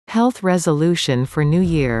Health resolution for New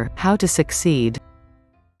Year, how to succeed.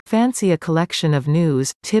 Fancy a collection of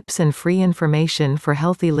news, tips and free information for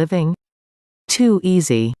healthy living? Too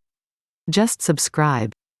easy. Just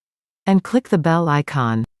subscribe. And click the bell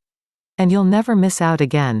icon. And you'll never miss out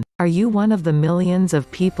again. Are you one of the millions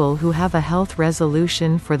of people who have a health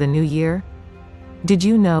resolution for the new year? Did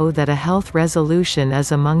you know that a health resolution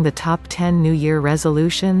is among the top 10 New Year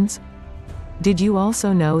resolutions? Did you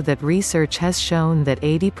also know that research has shown that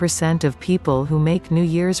 80% of people who make New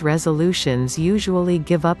Year's resolutions usually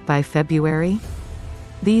give up by February?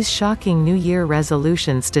 These shocking New Year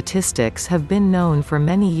resolution statistics have been known for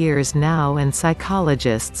many years now, and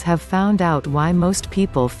psychologists have found out why most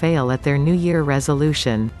people fail at their New Year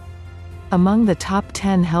resolution. Among the top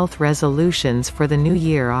 10 health resolutions for the new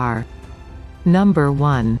year are: Number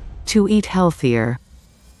 1. To eat healthier.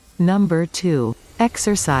 Number 2.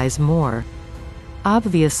 Exercise more.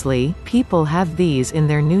 Obviously, people have these in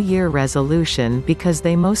their New Year resolution because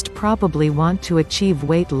they most probably want to achieve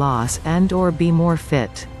weight loss and/or be more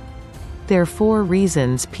fit. There are 4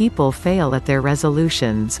 reasons people fail at their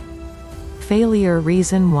resolutions. Failure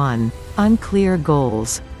reason 1. Unclear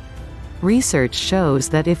goals. Research shows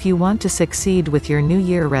that if you want to succeed with your New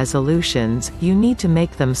Year resolutions, you need to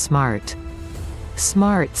make them SMART.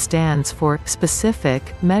 SMART stands for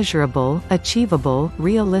specific, measurable, achievable,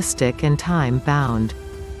 realistic and time-bound.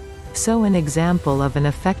 So an example of an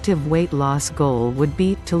effective weight loss goal would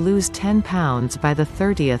be, to lose 10 pounds by the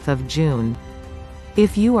 30th of June.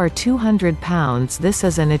 If you are 200 pounds, this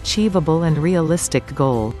is an achievable and realistic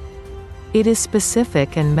goal. It is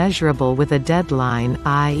specific and measurable with a deadline,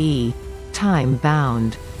 i.e.,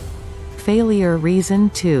 time-bound. Failure reason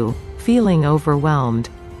 2. Feeling overwhelmed.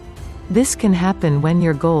 This can happen when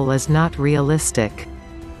your goal is not realistic.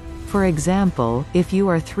 For example, if you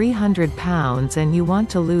are 300 pounds and you want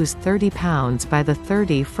to lose 30 pounds by the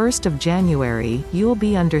 31st of January, you'll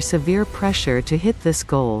be under severe pressure to hit this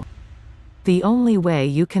goal. The only way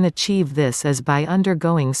you can achieve this is by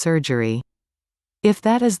undergoing surgery. If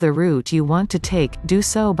that is the route you want to take, do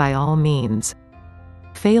so by all means.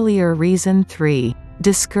 Failure reason 3.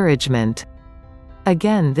 Discouragement.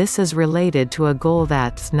 Again, this is related to a goal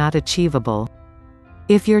that's not achievable.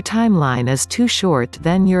 If your timeline is too short,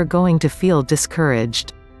 then you're going to feel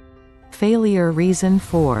discouraged. Failure reason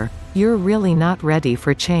 4. You're really not ready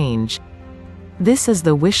for change. This is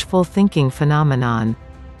the wishful thinking phenomenon.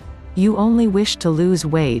 You only wish to lose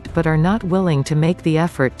weight but are not willing to make the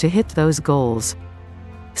effort to hit those goals.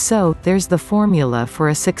 So, there's the formula for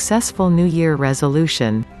a successful New Year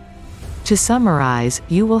resolution. To summarize,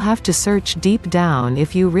 you will have to search deep down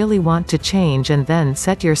if you really want to change and then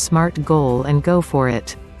set your SMART goal and go for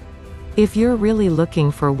it. If you're really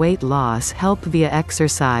looking for weight loss help via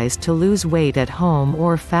exercise to lose weight at home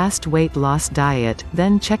or fast weight loss diet,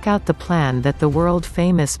 then check out the plan that the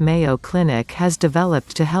world-famous Mayo Clinic has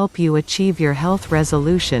developed to help you achieve your health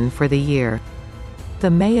resolution for the year.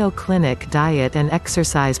 The Mayo Clinic diet and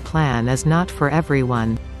exercise plan is not for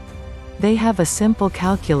everyone. They have a simple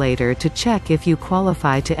calculator to check if you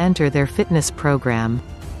qualify to enter their fitness program.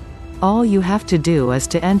 All you have to do is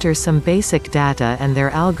to enter some basic data and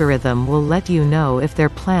their algorithm will let you know if their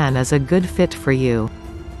plan is a good fit for you.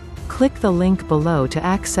 Click the link below to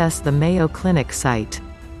access the Mayo Clinic site.